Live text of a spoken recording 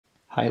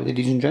Hi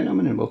ladies and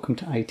gentlemen, and welcome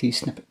to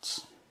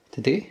ITSnippets.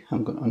 Today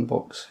I'm going to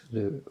unbox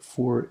the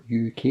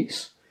 4U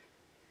case.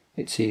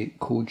 It's a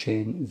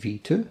Codegen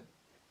V2.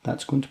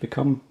 That's going to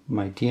become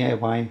my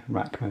DIY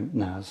Rack Mount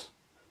NAS.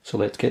 So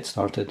let's get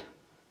started.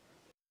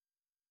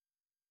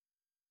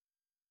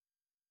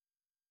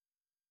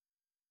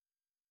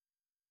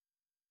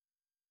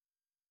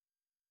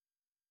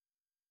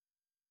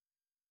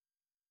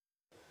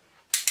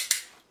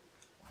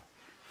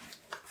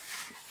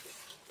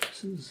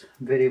 This is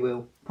very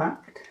well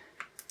packed.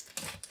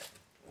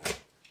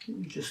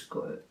 You just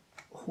got to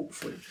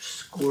hopefully just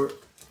score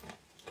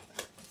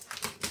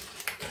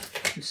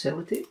the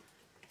sellotape.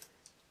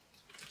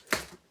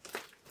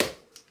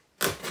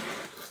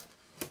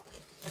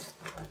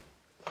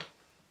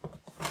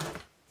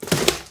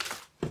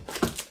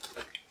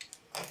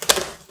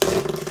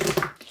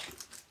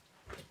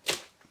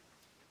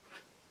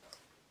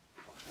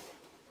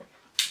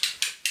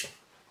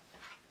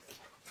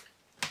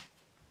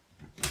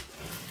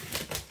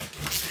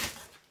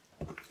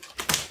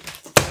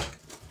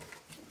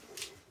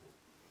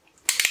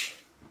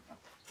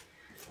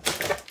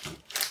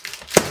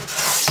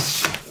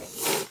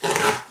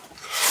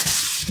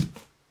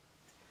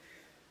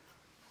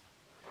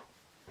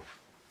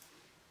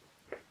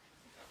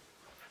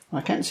 I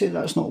can't say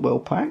that's not well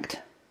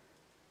packed.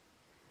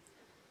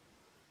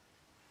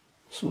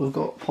 So we've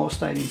got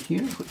polystyrene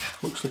here,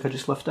 which looks like I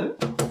just left out,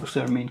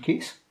 obviously our main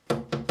case,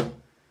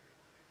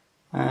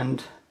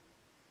 and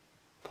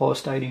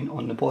polystyrene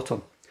on the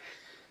bottom.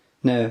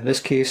 Now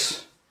this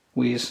case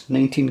weighs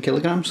 19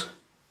 kilograms,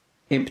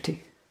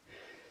 empty.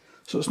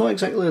 So it's not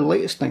exactly the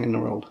lightest thing in the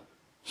world.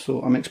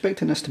 So I'm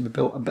expecting this to be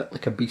built a bit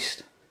like a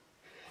beast.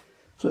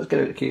 So let's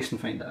get out the case and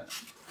find out.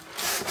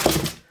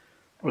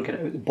 Or get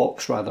it out the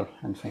box rather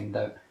and find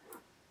out.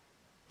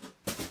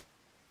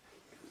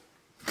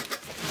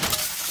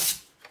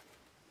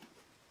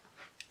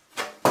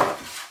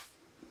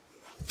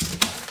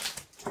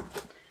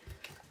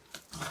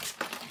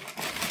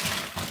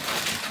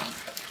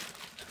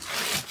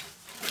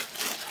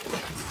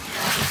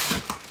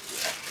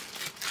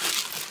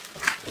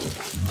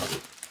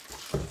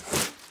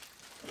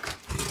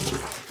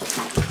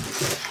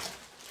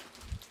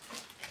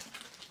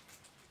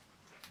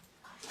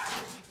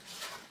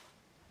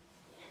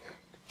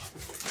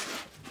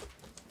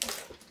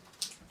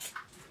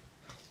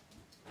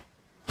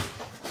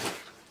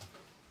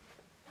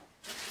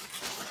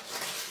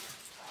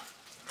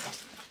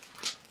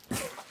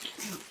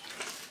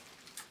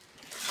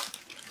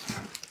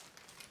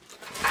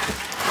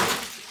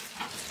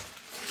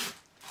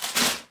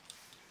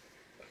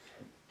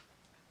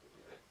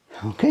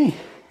 Okay,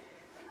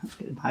 let's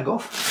get the bag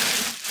off.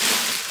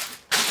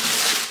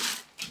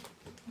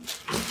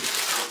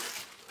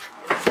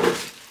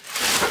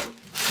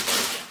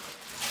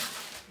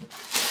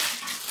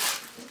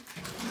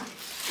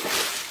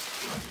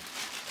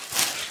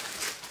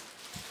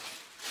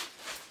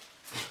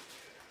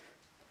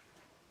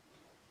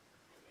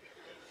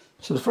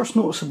 So the first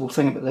noticeable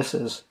thing about this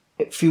is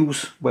it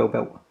feels well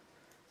built.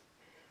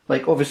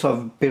 Like obviously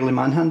I've barely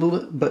manhandled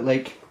it, but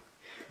like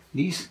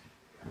these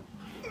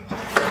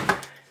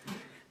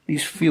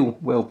feel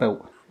well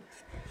built.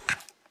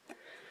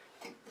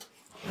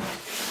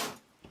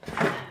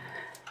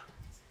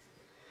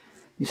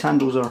 These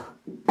handles are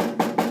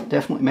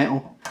definitely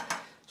metal.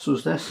 So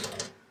is this.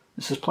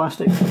 This is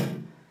plastic,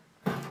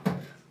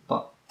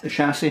 but the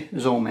chassis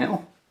is all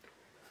metal.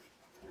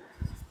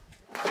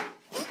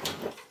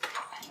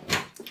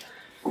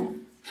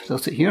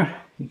 Tilt it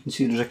here, you can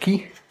see there's a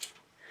key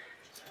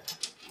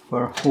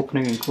for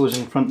opening and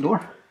closing the front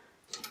door.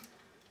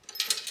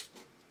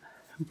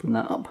 Open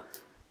that up.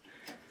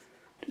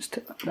 Just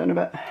tip that down a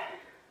bit.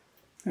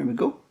 There we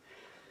go.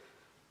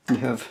 We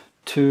have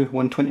two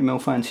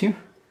 120mm fans here,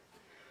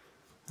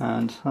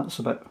 and that's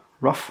a bit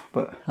rough,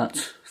 but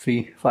that's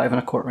three 5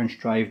 1/4 inch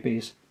drive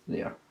bays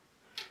there.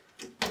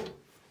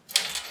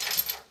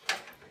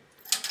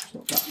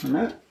 Swap that one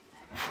out.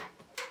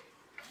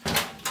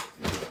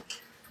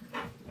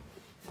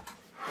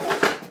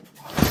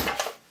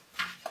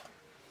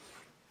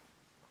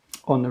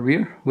 On the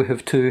rear we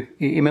have two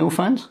 80mm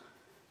fans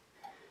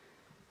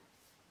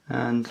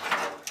and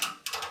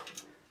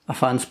a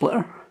fan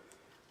splitter.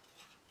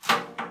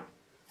 I'll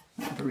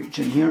reach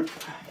in here.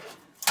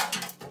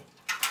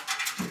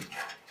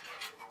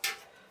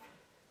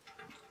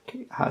 Okay,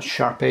 it has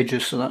sharp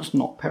edges, so that's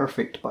not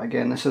perfect, but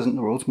again, this isn't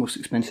the world's most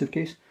expensive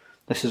case.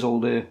 This is all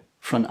the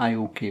front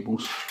I/O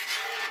cables.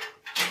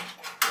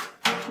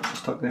 Let's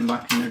just tuck them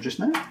back in there just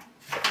now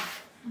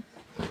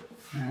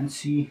and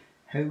see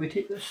how we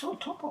take this sort of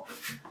top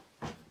off.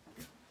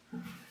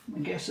 My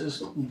guess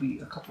is it will be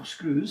a couple of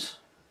screws.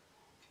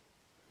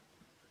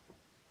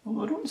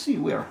 Although I don't see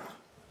where.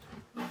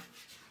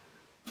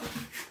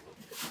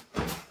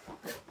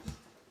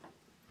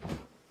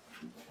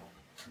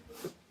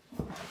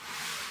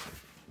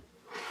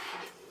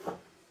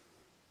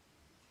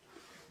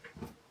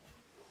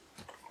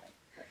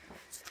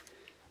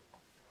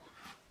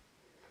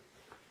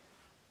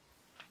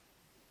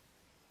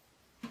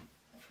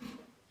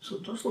 So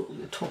it does look like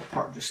the top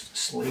part just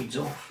slides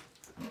off.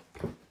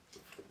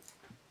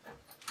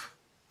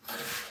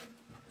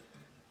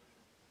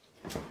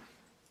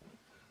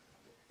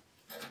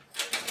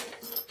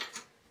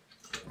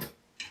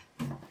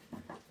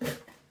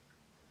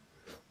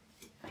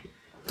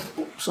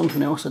 Oh,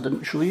 something else I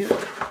didn't show you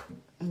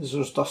is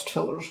those dust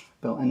filters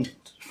built into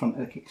the front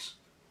of the case.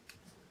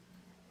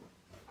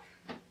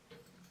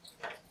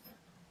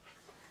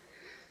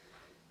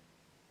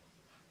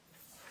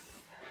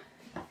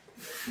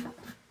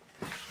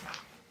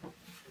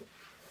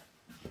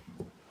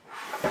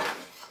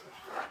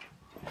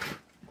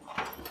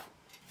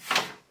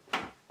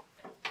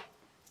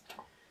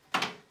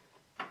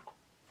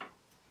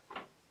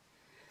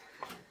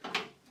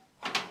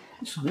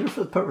 So they're for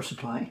the power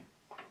supply,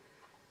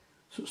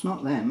 so it's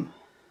not them.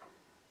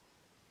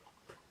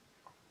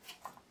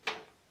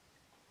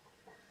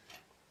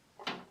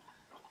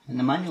 And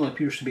the manual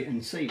appears to be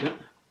inside it,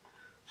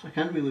 so I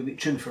can't really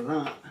reach in for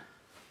that.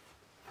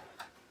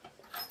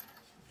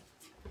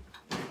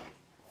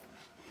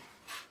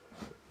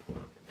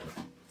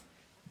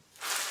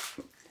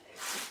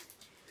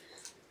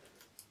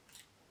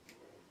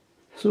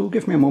 So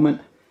give me a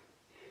moment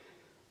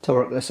to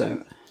work this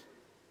out.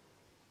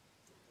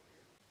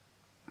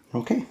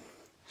 Okay,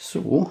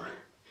 so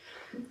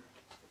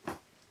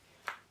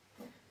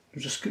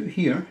there's a screw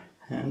here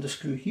and a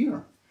screw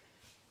here,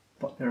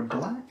 but they're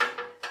black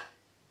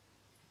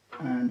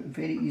and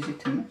very easy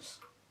to miss.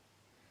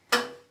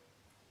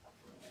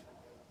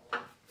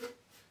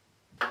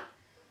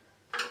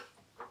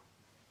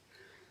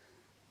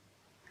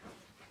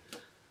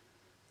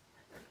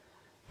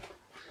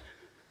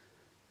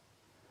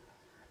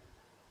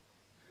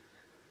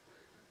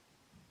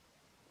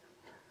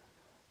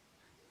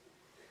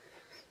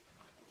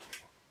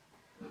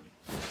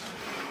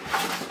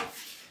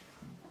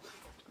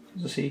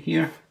 As I say,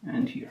 here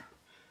and here.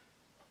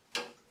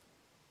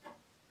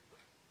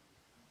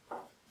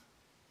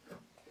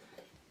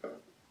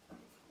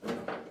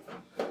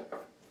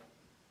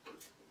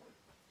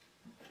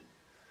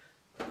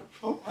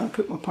 Oh, I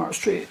put my part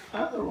straight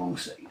at the wrong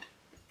side.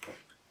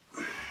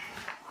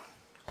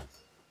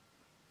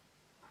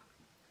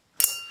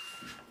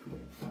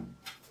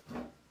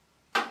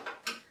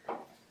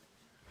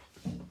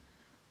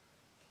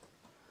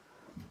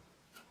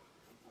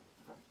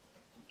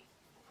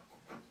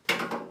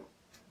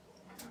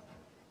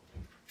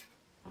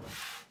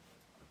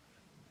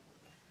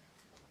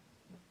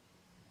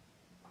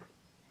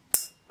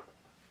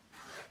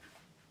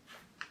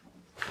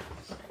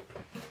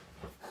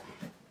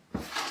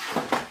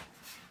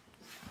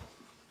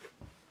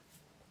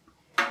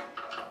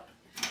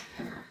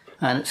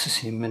 And it's the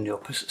same on the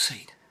opposite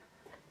side.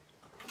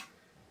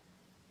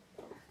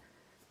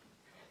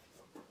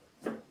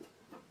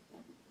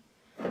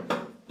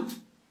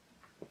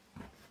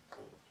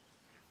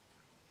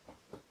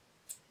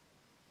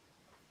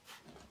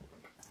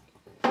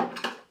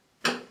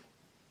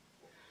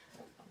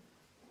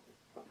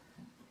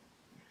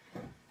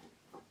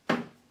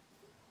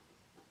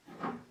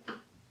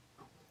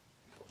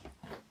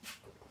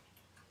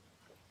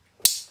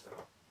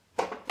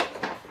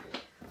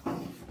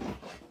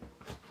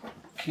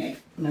 Okay,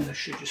 now this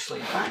should just slide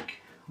back,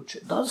 which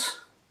it does,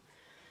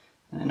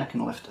 and then I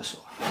can lift this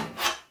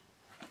off.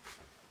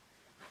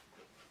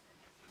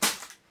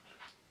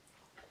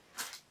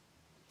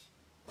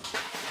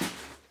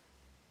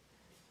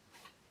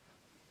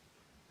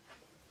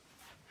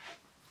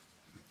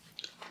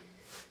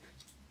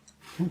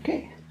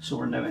 Okay, so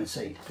we're now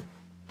inside.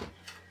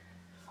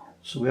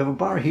 So we have a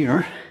bar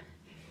here,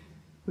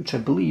 which I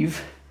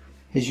believe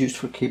is used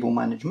for cable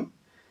management.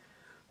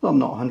 Well, I'm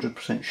not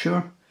 100%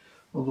 sure,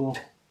 although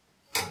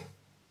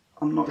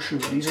I'm not sure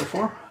what these are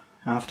for,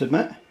 I have to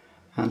admit.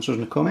 Answers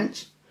in the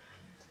comments.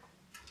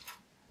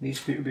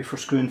 These appear to be for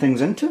screwing things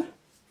into.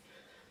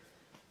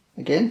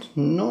 Again,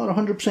 not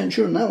 100%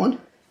 sure on that one.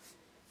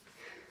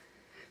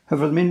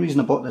 However, the main reason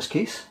I bought this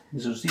case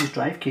is there's these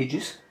drive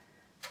cages,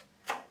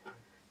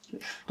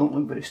 which don't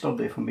look very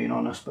sturdy if I'm being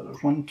honest, but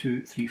there's 1,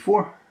 2, 3,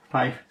 4,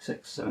 5,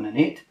 6, 7 and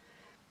 8.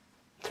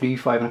 3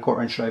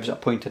 5¼ inch drives that I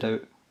pointed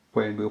out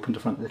when we opened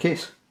the front of the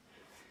case.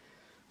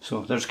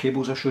 So there's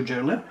cables I showed you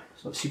earlier,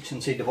 so it seeps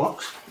inside the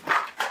box.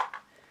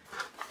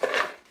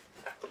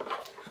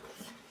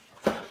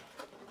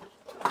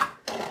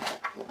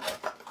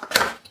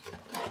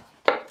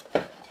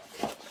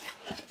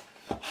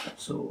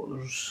 So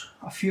there's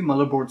a few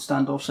motherboard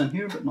standoffs in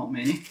here, but not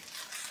many.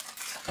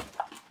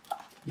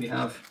 We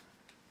have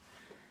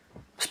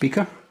a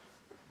speaker.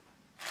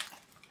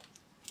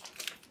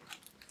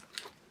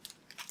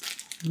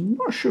 I'm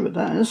not sure what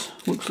that is.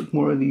 Looks like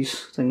more of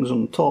these things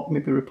on the top,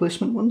 maybe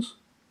replacement ones.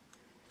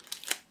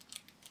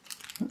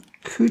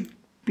 Could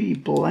be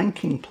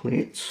blanking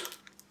plates.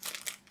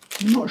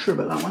 I'm not sure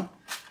about that one.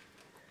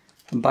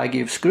 A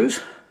baggie of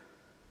screws.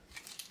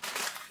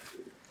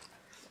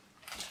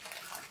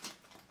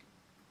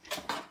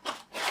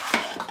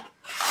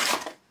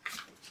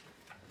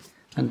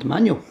 And the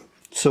manual.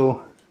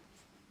 So,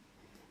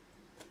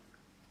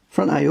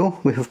 front I/O,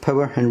 we have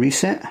power and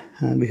reset,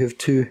 and we have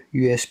 2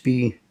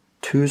 USB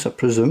twos, I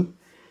presume.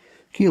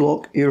 Key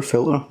lock, air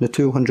filter, the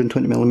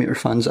 220mm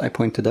fans that I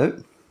pointed out.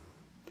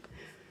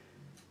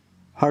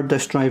 Hard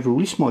disk drive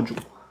release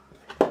module.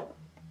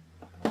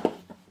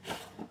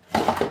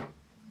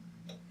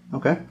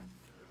 Okay.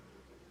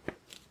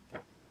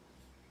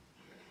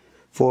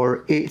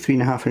 For 8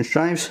 3.5-inch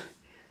drives,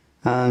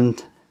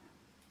 and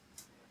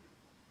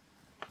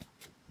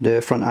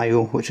the front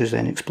I/O, which is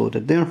then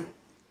exploded there.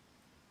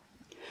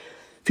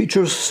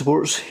 Features: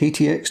 supports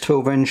ATX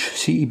 12-inch,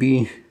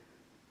 CEB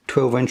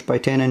 12-inch by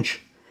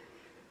 10-inch,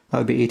 that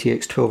would be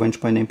ATX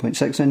 12-inch by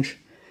 9.6-inch,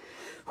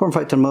 form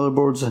factor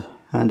motherboards,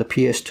 and a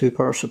PS2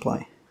 power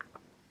supply.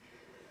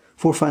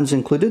 4 fans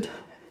included.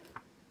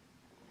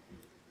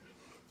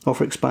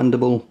 Offer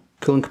expandable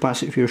cooling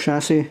capacity for your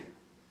chassis.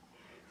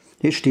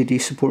 HDD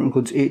support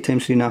includes 8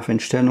 x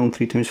 3.5-inch internal and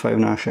 3 x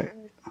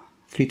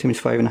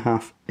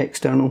 5.5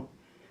 external.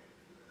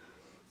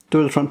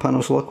 Door of the front panel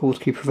is lockable with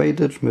key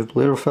provided.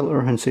 Removable air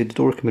filter inside the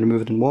door can be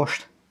removed and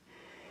washed.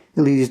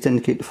 LEDs to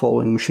indicate the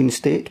following: machine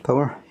state,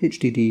 power,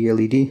 HDD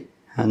LED,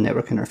 and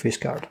network interface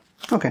card.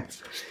 Okay.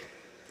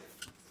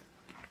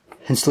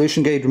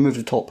 Installation guide, remove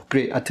the top.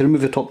 Great, I had to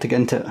remove the top to get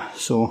into it.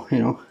 So, you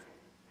know,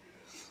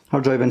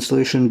 hard drive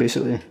installation,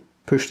 basically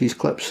push these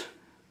clips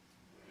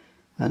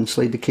and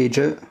slide the cage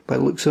out by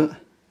the looks of it.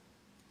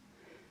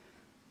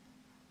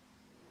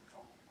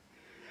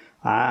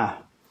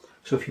 Ah,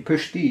 so if you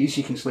push these,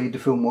 you can slide the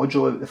full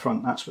module out the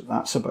front. That's what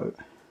that's about.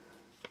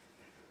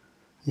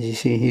 As you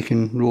see, you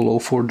can roll all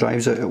 4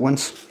 drives out at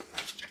once.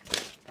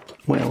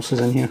 What else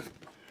is in here?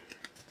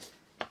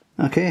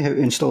 Okay, how to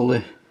install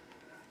the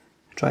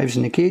drives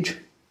in the cage.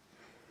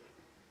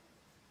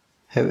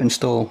 How to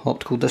install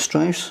optical disk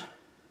drives.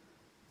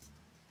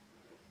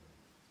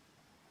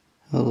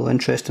 Although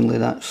interestingly,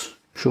 that's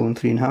showing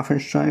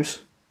 3.5-inch drives.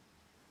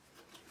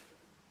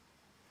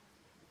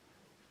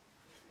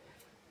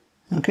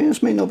 Okay,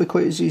 this might not be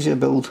quite as easy a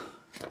build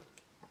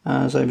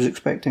as I was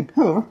expecting,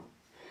 however.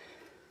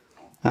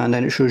 And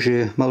then it shows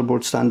you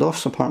motherboard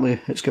standoffs.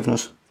 Apparently it's given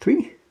us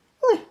 3.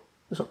 Really?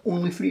 There's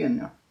only 3 in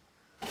there.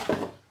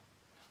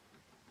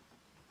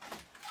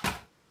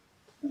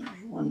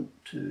 1,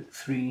 2,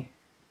 3.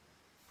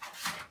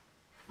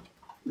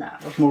 Nah,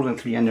 there's more than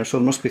 3 in there, so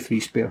there must be 3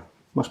 spare.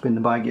 Must be in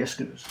the bag, yes,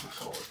 screws.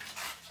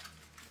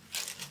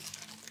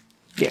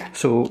 Yeah,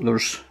 so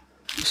there's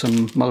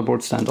some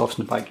motherboard standoffs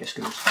in the bag, yes,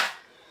 screws.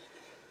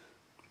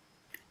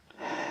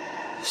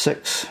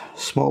 6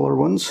 smaller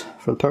ones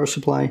for the power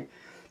supply,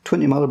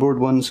 20 motherboard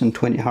ones and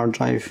 20 hard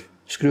drive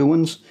screw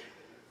ones.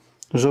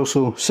 There's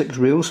also 6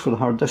 rails for the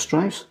hard disk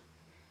drives.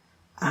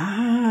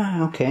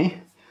 Ah,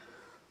 okay.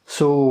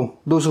 So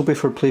those will be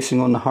for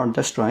placing on the hard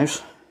disk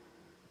drives.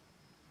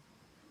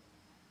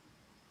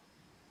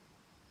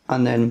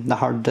 And then the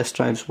hard disk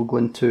drives will go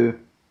into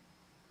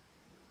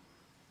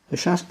the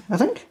chassis, I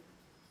think.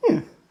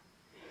 Yeah.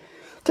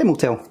 Time will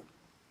tell.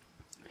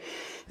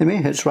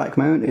 Anyway, it's rack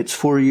mount, it's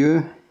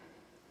 4U,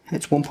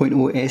 it's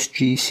 1.0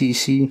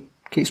 SGCC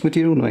case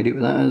material, no idea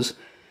what that is.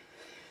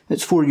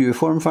 It's 4U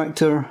form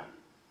factor,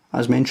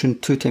 as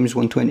mentioned, 2 x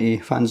 120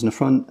 fans in the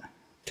front,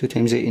 2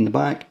 x 8 in the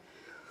back,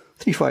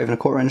 3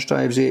 5.25-inch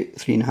drives, 8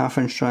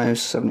 3.5-inch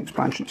drives, 7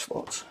 expansion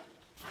slots.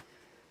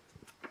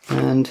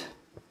 And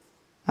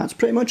that's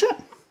pretty much it.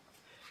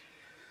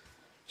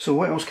 So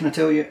what else can I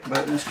tell you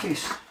about this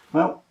case?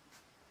 Well,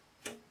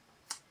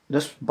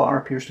 this bar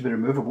appears to be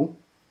removable,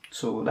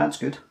 so that's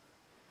good.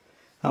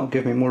 That'll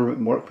give me more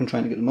work when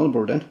trying to get the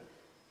motherboard in.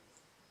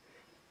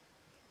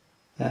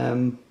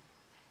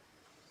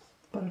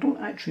 But I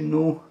don't actually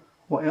know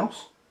what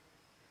else,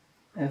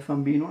 if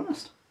I'm being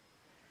honest.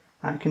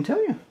 I can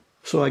tell you.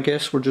 So I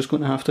guess we're just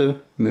going to have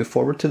to move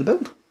forward to the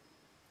build.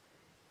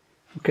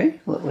 Okay,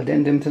 a little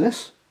addendum to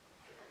this.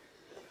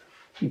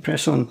 You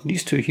press on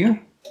these 2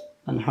 here,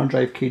 and the hard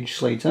drive cage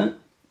slides out.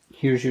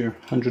 Here's your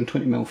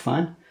 120mm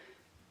fan.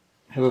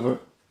 However,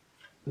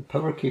 the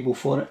power cable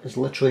for it is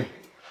literally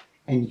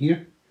in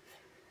here.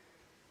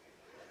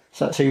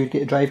 So that's how you get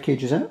the drive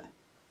cages out.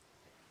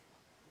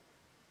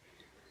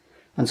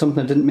 And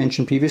something I didn't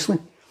mention previously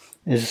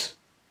is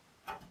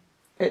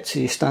it's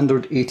a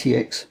standard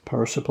ATX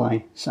power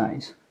supply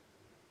size.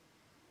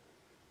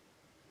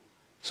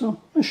 So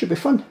this should be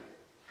fun.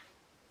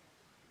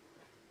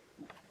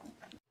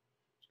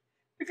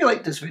 If you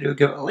liked this video,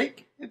 give it a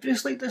like. If you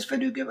disliked this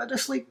video, give it a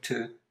dislike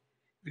too.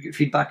 If you get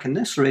feedback on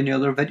this or any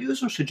other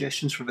videos or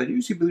suggestions for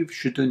videos you believe we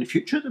should do in the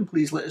future, then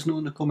please let us know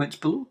in the comments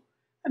below.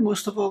 And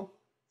most of all,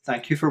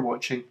 thank you for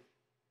watching.